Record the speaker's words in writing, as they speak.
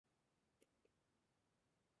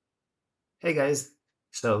Hey guys,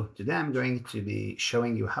 so today I'm going to be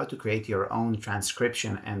showing you how to create your own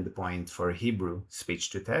transcription endpoint for Hebrew speech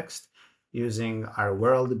to text using our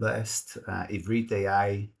world-best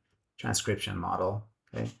ivrit.ai transcription model.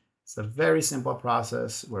 Okay, it's a very simple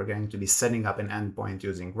process. We're going to be setting up an endpoint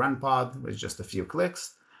using RunPod with just a few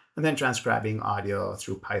clicks and then transcribing audio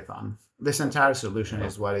through Python. This entire solution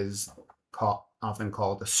is what is often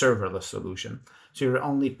called a serverless solution. So you're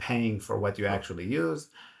only paying for what you actually use.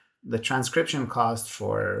 The transcription cost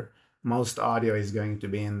for most audio is going to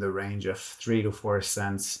be in the range of 3 to 4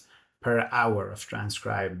 cents per hour of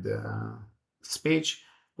transcribed speech,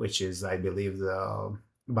 which is, I believe,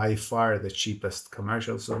 by far the cheapest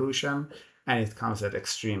commercial solution, and it comes at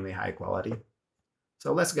extremely high quality.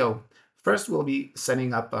 So let's go. First, we'll be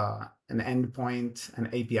setting up an endpoint, an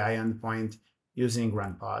API endpoint using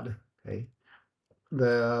RunPod. Okay.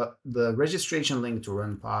 The registration link to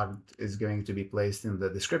RunPod is going to be placed in the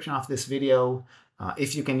description of this video.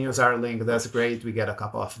 If you can use our link, that's great. We get a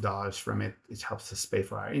couple of dollars from it. It helps us pay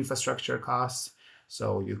for our infrastructure costs.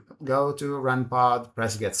 So you go to RunPod,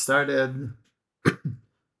 press get started.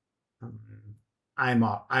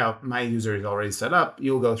 My user is already set up.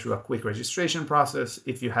 You'll go through a quick registration process.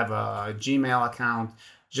 If you have a Gmail account,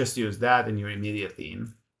 just use that and you're immediately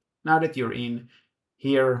in. Now that you're in,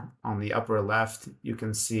 here on the upper left, you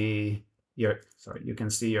can see your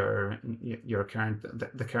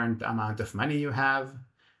current amount of money you have,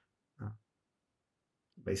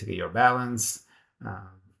 basically your balance.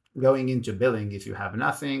 Going into billing, if you have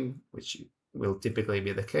nothing, which will typically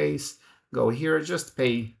be the case, go here, just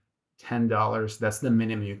pay $10. That's the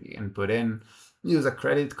minimum you can put in. Use a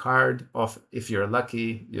credit card, if you're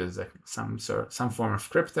lucky, use some form of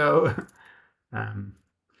crypto.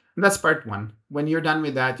 That's part one. When you're done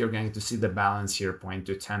with that, you're going to see the balance here point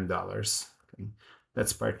to $10. Okay.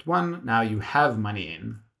 That's part one. Now you have money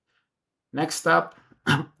in. Next up,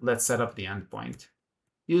 let's set up the endpoint.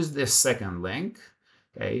 Use this second link.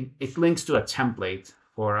 Okay. It links to a template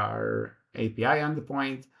for our API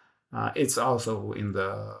endpoint. It's also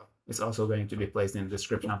going to be placed in the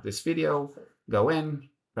description of this video. Go in,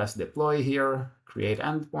 press deploy here, create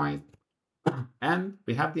endpoint, and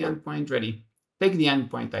we have the endpoint ready. Take the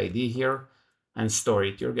endpoint ID here and store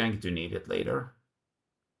it. You're going to need it later.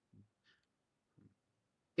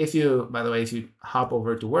 By the way, if you hop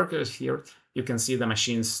over to workers here, you can see the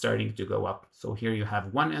machines starting to go up. So here you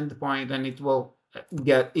have one endpoint, and it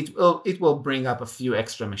will bring up a few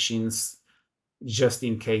extra machines just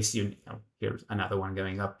in case here's another one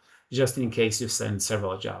going up, just in case you send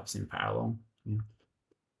several jobs in parallel.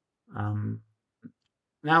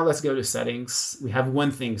 Now let's go to settings. We have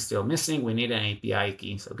one thing still missing. We need an API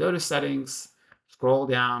key. So go to settings, scroll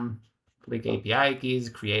down, click API keys,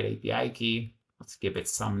 create API key. Let's give it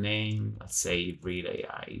some name. Let's say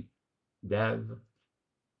ivrit.ai dev.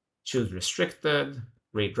 Choose restricted,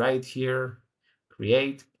 read write here,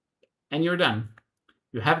 create, and you're done.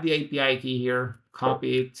 You have the API key here,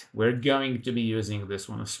 copy it. We're going to be using this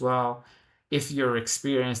one as well. If you're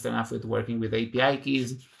experienced enough with working with API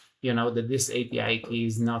keys, you know that this API key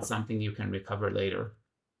is not something you can recover later.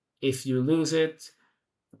 If you lose it,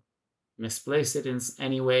 misplace it in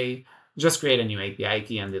any way, just create a new API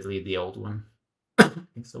key and delete the old one.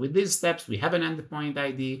 Okay, so with these steps, we have an endpoint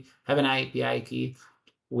ID, have an API key.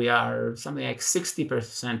 We are something like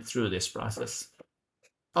 60% through this process.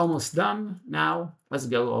 Almost done. Now let's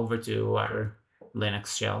go over to our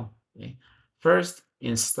Linux shell. Okay. First,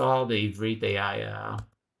 install the ivrit.ai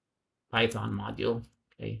Python module.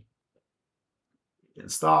 Okay.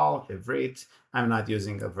 Install ivrit. I'm not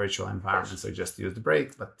using a virtual environment, so just use the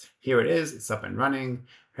break, but here it is. It's up and running.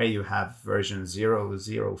 Here you have version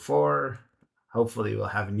 0.04. Hopefully we'll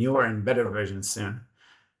have newer and better versions soon.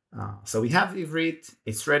 So we have ivrit.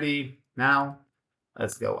 It's ready. Now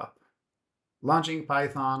let's go up. Launching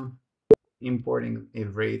Python, importing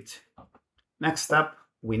ivrit. Next up,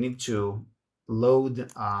 we need to load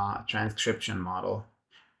a transcription model.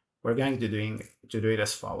 We're going to do it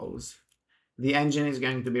as follows. The engine is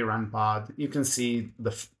going to be RunPod. You can see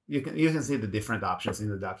the different options in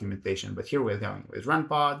the documentation, but here we're going with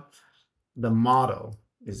RunPod. The model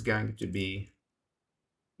is going to be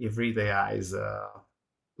ivrit.ai's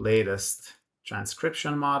latest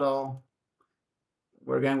transcription model.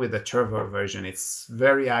 We're going with the turbo version. It's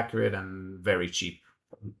very accurate and very cheap.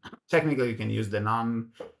 Technically, you can use the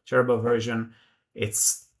non-turbo version.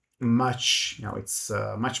 It's much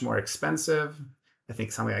more expensive. I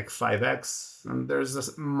think something like 5x, and there's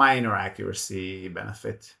a minor accuracy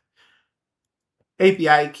benefit.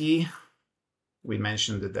 API key, we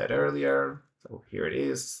mentioned that earlier. So here it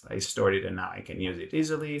is. I stored it and now I can use it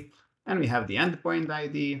easily. And we have the endpoint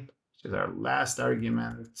ID, which is our last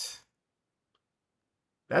argument.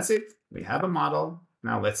 That's it. We have a model.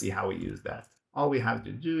 Now let's see how we use that. All we have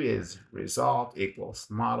to do is result equals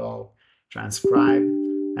model transcribe.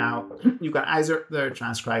 Now you can either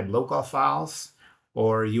transcribe local files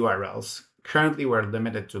or URLs. Currently, we're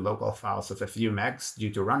limited to local files of a few megs due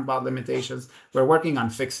to runbod limitations. We're working on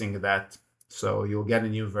fixing that. So you'll get a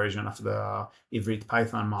new version of the Ivrit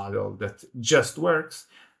Python model that just works.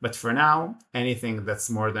 But for now, anything that's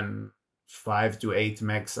more than 5 to 8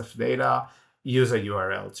 megs of data, use a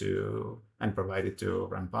URL and provide it to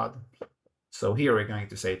runpod. So here we're going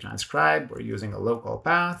to say transcribe. We're using a local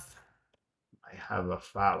path. I have a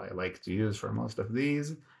file I like to use for most of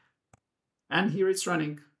these. And here it's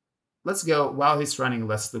running. Let's go, while it's running,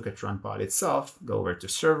 let's look at runpod itself. Go over to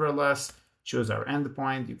serverless, choose our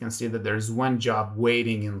endpoint. You can see that there's one job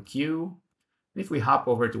waiting in queue. And if we hop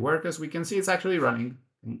over to workers, we can see it's actually running.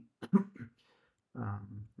 And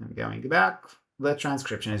going back, the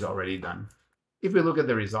transcription is already done. If we look at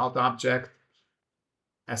the result object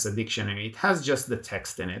as a dictionary, it has just the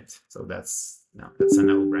text in it. So that's a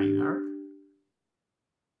no-brainer.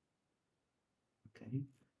 Okay.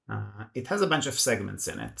 It has a bunch of segments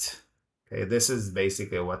in it. Okay, this is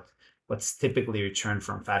basically what's typically returned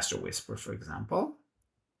from Faster Whisper, for example.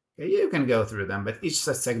 Okay, you can go through them, but each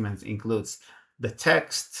such segment includes the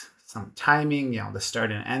text, some timing, the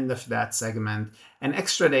start and end of that segment, and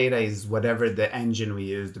extra data is whatever the engine we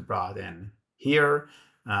used brought in. Here,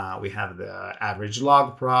 we have the average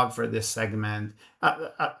log prob for this segment,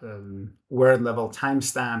 word level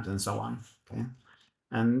timestamp, and so on. Okay,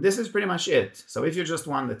 and this is pretty much it. So if you just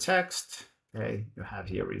want the text, okay, you have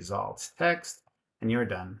here results text, and you're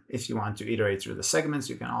done. If you want to iterate through the segments,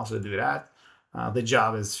 you can also do that. The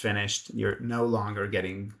job is finished. You're no longer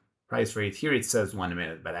getting price for it. Here it says 1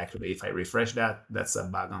 minute, but actually, if I refresh that, that's a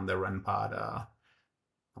bug on the runpod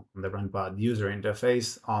user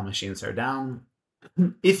interface. All machines are down.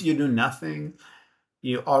 If you do nothing,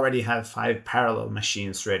 you already have 5 parallel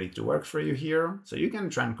machines ready to work for you here. So you can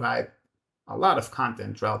transcribe a lot of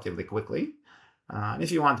content relatively quickly. And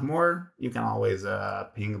if you want more, you can always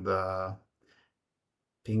ping the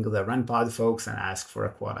runpod folks and ask for a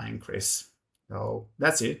quota increase. So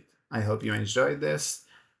that's it. I hope you enjoyed this.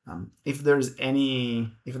 If there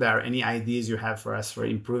are any ideas you have for us for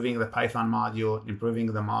improving the Python module, improving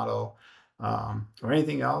the model, or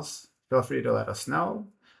anything else, feel free to let us know.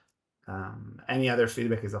 Any other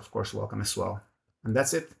feedback is, of course, welcome as well. And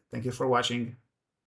that's it. Thank you for watching.